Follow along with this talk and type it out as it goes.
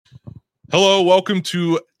Hello, welcome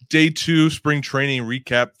to day 2 spring training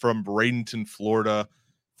recap from Bradenton, Florida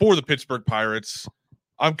for the Pittsburgh Pirates.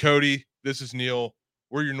 I'm Cody. This is Neil.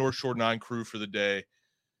 We're your North Shore 9 crew for the day.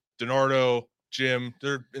 Donardo, Jim,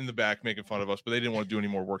 they're in the back making fun of us, but they didn't want to do any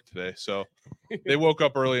more work today. So they woke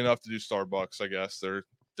up early enough to do Starbucks, I guess.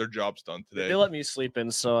 Their job's done today. They let me sleep in,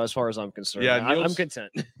 so as far as I'm concerned, yeah, I'm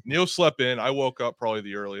content. Neil slept in. I woke up probably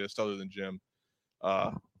the earliest other than Jim.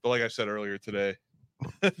 But like I said earlier today,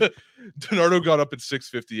 Donardo got up at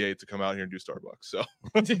 6:58 to come out here and do Starbucks. So,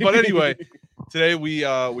 but anyway, today we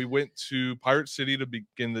went to Pirate City to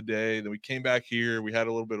begin the day. Then we came back here. We had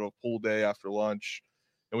a little bit of a pool day after lunch,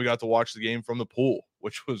 and we got to watch the game from the pool,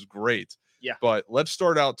 which was great. Yeah. But let's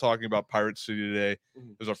start out talking about Pirate City today.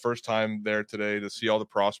 It was our first time there today to see all the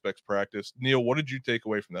prospects practice. Neil, what did you take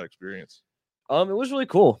away from that experience? It was really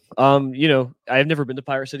cool. I've never been to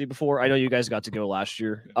Pirate City before. I know you guys got to go last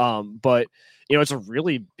year. But it's a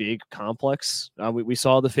really big complex. We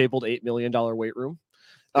saw the fabled $8 million weight room.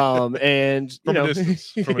 And from a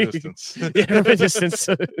distance. Yeah, from a distance.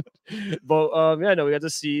 But we got to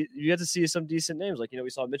see some decent names. Like, we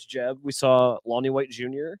saw Mitch Jebb, we saw Lonnie White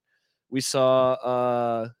Jr., we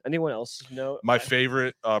saw anyone else? No, my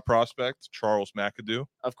favorite prospect, Charles McAdoo.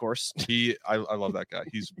 Of course, I love that guy.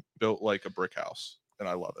 He's built like a brick house, and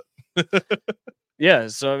I love it. Yeah,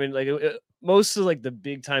 so I mean, most of the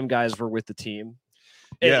big time guys were with the team,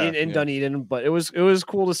 in Dunedin, but it was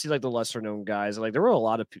cool to see the lesser known guys. There were a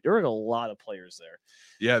lot of players there.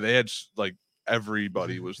 Yeah, they had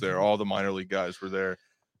everybody was there. All the minor league guys were there.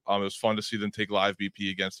 It was fun to see them take live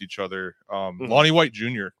BP against each other. Lonnie White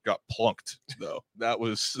Jr. got plunked though. That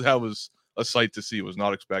was a sight to see. Was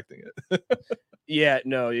not expecting it. Yeah,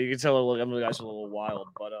 no, you can tell the guys are a little wild,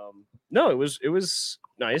 but no, it was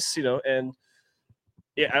nice, and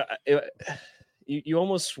yeah, you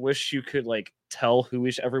almost wish you could tell who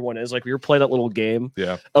everyone is. We were playing that little game,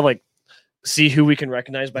 of see who we can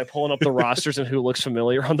recognize by pulling up the rosters and who looks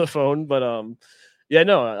familiar on the phone, but a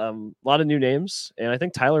lot of new names, and I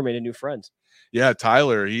think Tyler made a new friend. Yeah,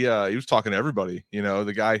 Tyler, he was talking to everybody.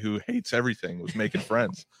 The guy who hates everything was making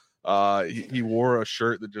friends. He wore a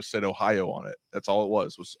shirt that just said Ohio on it. That's all it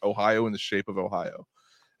was Ohio in the shape of Ohio.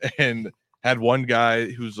 And had one guy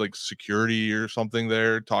who's security or something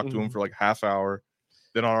there, talked to him for half hour.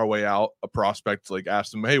 Then on our way out, a prospect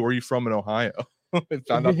asked him, "Hey, where are you from in Ohio?" And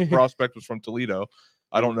found out the prospect was from Toledo.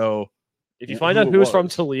 I don't know. If you find out who's from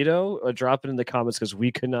Toledo, drop it in the comments because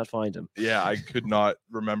we could not find him. Yeah, I could not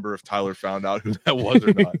remember if Tyler found out who that was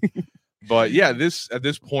or not. But yeah, at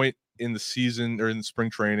this point in the season or in the spring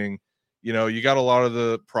training, you got a lot of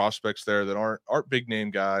the prospects there that aren't big name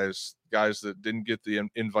guys that didn't get the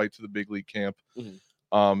invite to the big league camp.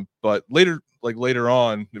 But later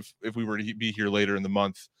on, if we were to be here later in the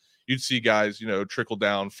month, you'd see guys, trickle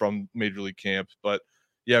down from major league camp. But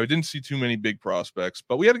yeah, we didn't see too many big prospects,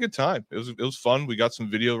 but we had a good time. It was fun. We got some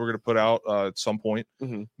video we're going to put out at some point.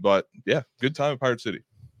 But yeah, good time at Pirate City.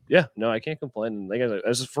 Yeah, no, I can't complain.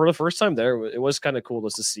 As for the first time there, it was kind of cool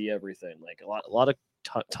just to see everything. A lot of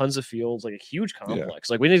tons of fields, a huge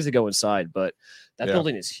complex. We needed to go inside, but that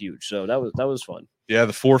building is huge, so that was fun. Yeah,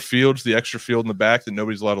 the 4 fields, the extra field in the back that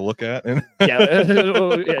nobody's allowed to look at. Yeah,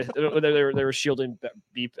 they were shielding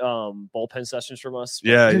bullpen sessions from us.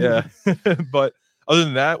 Yeah. But other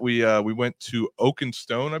than that, we went to Oak and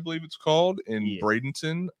Stone, I believe it's called, in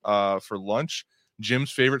Bradenton for lunch.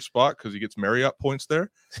 Jim's favorite spot because he gets Marriott points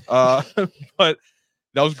there. But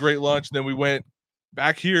that was great lunch. And then we went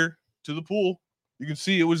back here to the pool. You can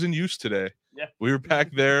see it was in use today. Yeah, we were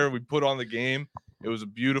back there. We put on the game. It was a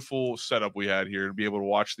beautiful setup we had here to be able to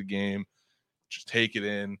watch the game, just take it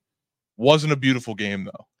in. Wasn't a beautiful game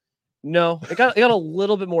though. No, it got a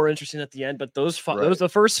little bit more interesting at the end, but the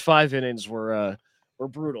first 5 innings were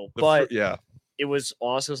brutal. It was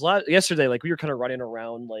awesome. It was yesterday, we were kind of running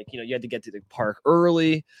around, you had to get to the park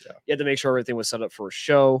early. Yeah. You had to make sure everything was set up for a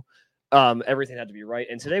show. Everything had to be right.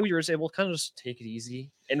 And today we were able to kind of just take it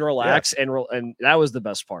easy and relax, and that was the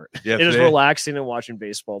best part. Yeah, it was relaxing and watching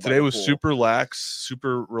baseball. Today was super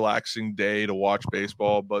relaxing day to watch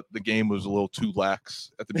baseball, but the game was a little too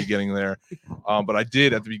lax at the beginning there. But I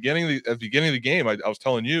did at the beginning of the game, I was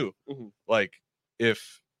telling you,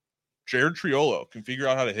 if Jared Triolo can figure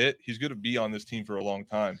out how to hit, he's going to be on this team for a long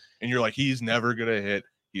time. And you're he's never going to hit.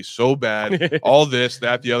 He's so bad. All this,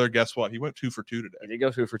 that, the other. Guess what? He went 2 for 2 today. He did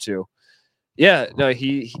go 2 for 2. Yeah, no,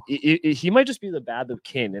 he might just be the BABIP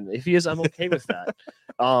king, and if he is, I'm okay with that.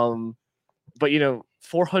 But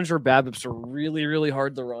 400 BABIPs are really, really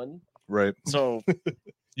hard to run. Right. So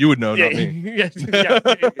You would know, not me.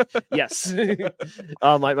 Yes.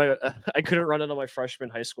 I couldn't run it on my freshman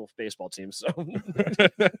high school baseball team. So,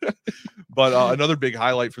 But another big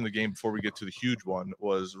highlight from the game before we get to the huge one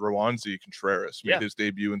was Roansy Contreras made his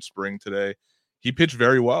debut in spring today. He pitched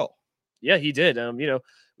very well. Yeah, he did.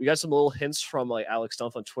 We got some little hints from like Alex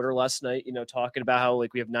Stumpf on Twitter last night, talking about how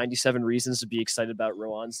like we have 97 reasons to be excited about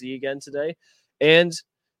Roansy again today. And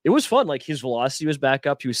it was fun. Like his velocity was back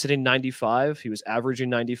up. He was sitting 95. He was averaging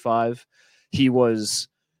 95.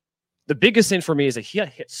 The biggest thing for me is that he got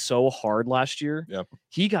hit so hard last year. Yeah.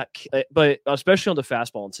 But especially on the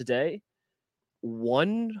fastball. And today,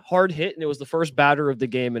 one hard hit, and it was the first batter of the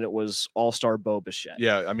game, and it was All-Star Bo Bichette.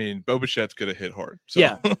 Yeah, I mean, Bo Bichette's gonna hit hard. So.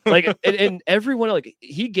 Yeah, like and everyone like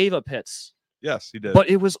he gave up hits. Yes, he did. But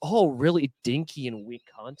it was all really dinky and weak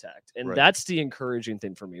contact, and that's the encouraging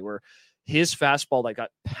thing for me. Where his fastball that got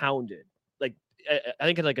pounded, like I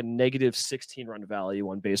think at like a negative 16 run value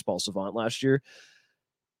on Baseball Savant last year,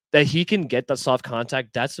 that he can get that soft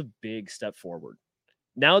contact. That's a big step forward.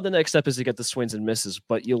 Now the next step is to get the swings and misses,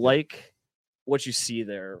 but you like what you see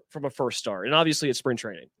there from a first start, and obviously it's spring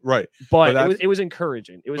training, right? But it was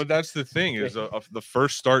encouraging. But that's the thing is the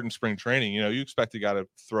first start in spring training. You expect a guy to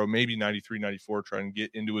throw maybe 93, 94, try and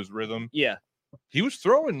get into his rhythm. Yeah, he was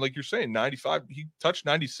throwing like you're saying 95. He touched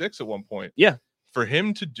 96 at one point. Yeah, for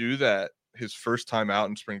him to do that his first time out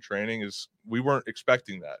in spring training we weren't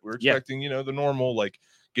expecting that. We were expecting the normal like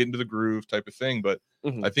get into the groove type of thing, but.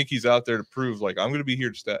 I think he's out there to prove, like, I'm going to be here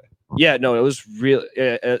to stay. Yeah, no, it was real.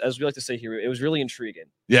 As we like to say here, it was really intriguing.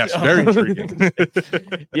 Yes, very intriguing.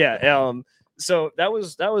 Yeah. So that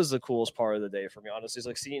was the coolest part of the day for me, honestly, is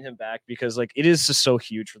like seeing him back, because like it is just so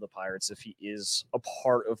huge for the Pirates if he is a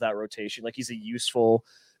part of that rotation. Like he's a useful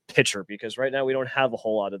pitcher, because right now we don't have a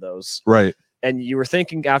whole lot of those. Right. And you were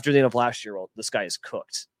thinking after the end of last year, well, this guy is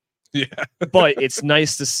cooked. Yeah. But it's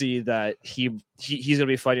nice to see that he's going to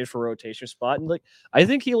be fighting for a rotation spot. And like, I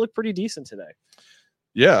think he looked pretty decent today.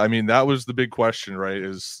 Yeah. I mean, that was the big question, right?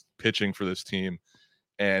 Is pitching for this team.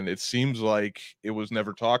 And it seems like it was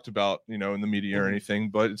never talked about, in the media or anything,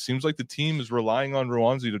 but it seems like the team is relying on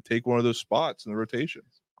Roansy to take one of those spots in the rotation.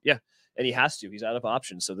 Yeah. And he has to, he's out of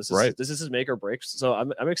options. So this is his make or break. So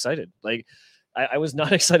I'm excited. Like, I was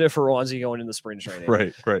not excited for Roansy going into spring training.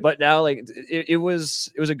 Right. But now, like, it was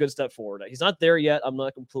a good step forward. He's not there yet. I'm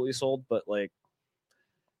not completely sold, but like,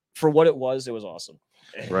 for what it was awesome.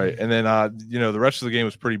 Right. And then, the rest of the game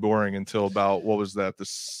was pretty boring until about, what was that, the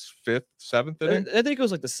 5th, 7th inning? I think it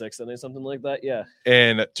was like the 6th inning, something like that. Yeah.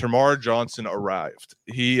 And Termarr Johnson arrived.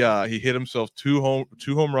 He hit himself two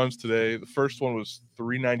home runs today. The first one was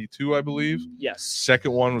 392, I believe. Yes.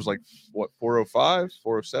 Second one was like, what, 405,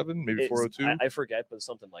 407, maybe 402? I forget, but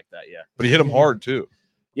something like that, yeah. But he hit him hard, too.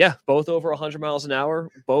 Yeah, both over 100 miles an hour.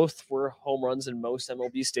 Both were home runs in most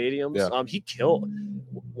MLB stadiums. Yeah. He killed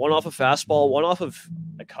one off a fastball, one off of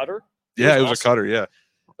a cutter. It was a cutter, yeah.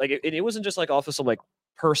 Like it wasn't just like off of some like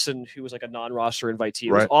person who was like a non-roster invitee.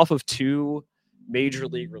 It was off of 2 major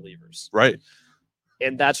league relievers. Right.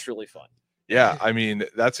 And that's really fun. Yeah, I mean,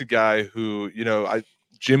 that's a guy who,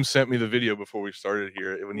 Jim sent me the video before we started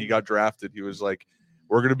here. When he got drafted, he was like,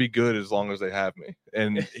 we're going to be good as long as they have me.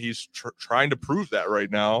 And he's trying to prove that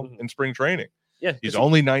right now in spring training. Yeah. He's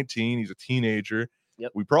only 19. He's a teenager.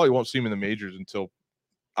 Yep. We probably won't see him in the majors until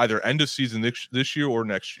either end of season this year or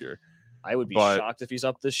next year. I would be shocked if he's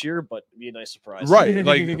up this year, but it'd be a nice surprise. Right.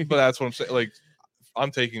 Like, but that's what I'm saying. Like,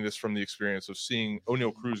 I'm taking this from the experience of seeing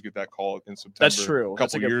O'Neal Cruz get that call in September. That's true. A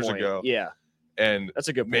couple years ago. Yeah. And that's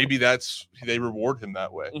a good point. Maybe they reward him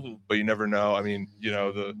that way, but you never know. I mean,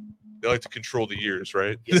 they like to control the years,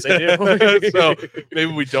 right? Yes, they do. So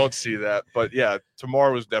maybe we don't see that, but yeah,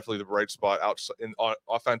 Termarr was definitely the bright spot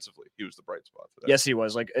offensively. He was the bright spot for that. Yes, he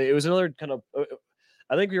was. Like, it was another kind of.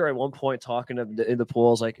 I think we were at one point talking in the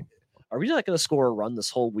pools, like, are we not going to score a run this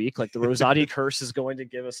whole week? Like the Rosati curse is going to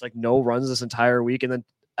give us like no runs this entire week, and then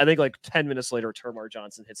I think like 10 minutes later, Termarr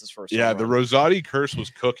Johnson hits his first. Yeah, the Rosati curse was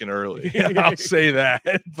cooking early. I'll say that.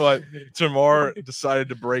 But Termarr decided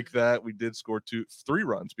to break that. We did score 3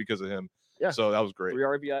 runs because of him. Yeah. So that was great.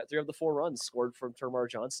 3 of the 4 runs scored from Termarr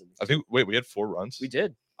Johnson. I think. Wait, we had 4 runs. We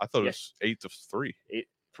did. I thought it was 8 to 3.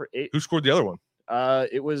 8. Who scored the other one?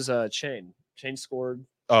 It was Chain. Chain scored.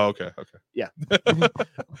 Oh, okay. Yeah.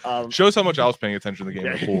 Shows how much I was paying attention to the game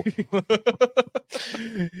in the pool.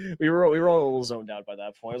 we were all a little zoned out by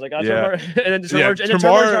that point. I was like, Termarr, and then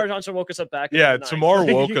Termarr Johnson woke us up back. Yeah,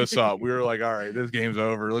 Termarr woke us up. We were like, all right, this game's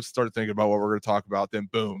over. Let's start thinking about what we're going to talk about. Then,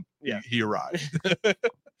 boom, he arrived.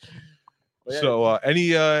 So,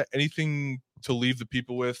 anything to leave the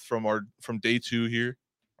people with from day 2 here?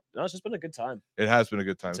 No, it's just been a good time. It has been a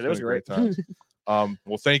good time. Today was great. Time.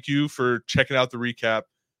 Well, thank you for checking out the recap.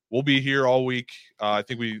 We'll be here all week. I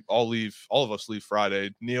think all of us leave Friday.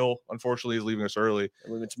 Neil, unfortunately, is leaving us early.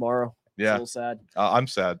 I'm leaving tomorrow. Yeah, it's a little sad. I'm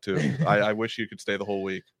sad too. I wish you could stay the whole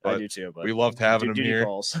week. But I do too. But we loved having him here.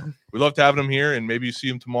 We loved having him here, and maybe you see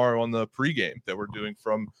him tomorrow on the pregame that we're doing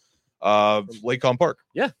from Lakecom Park.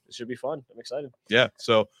 Yeah, it should be fun. I'm excited. Yeah,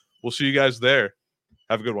 so we'll see you guys there.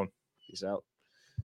 Have a good one. Peace out.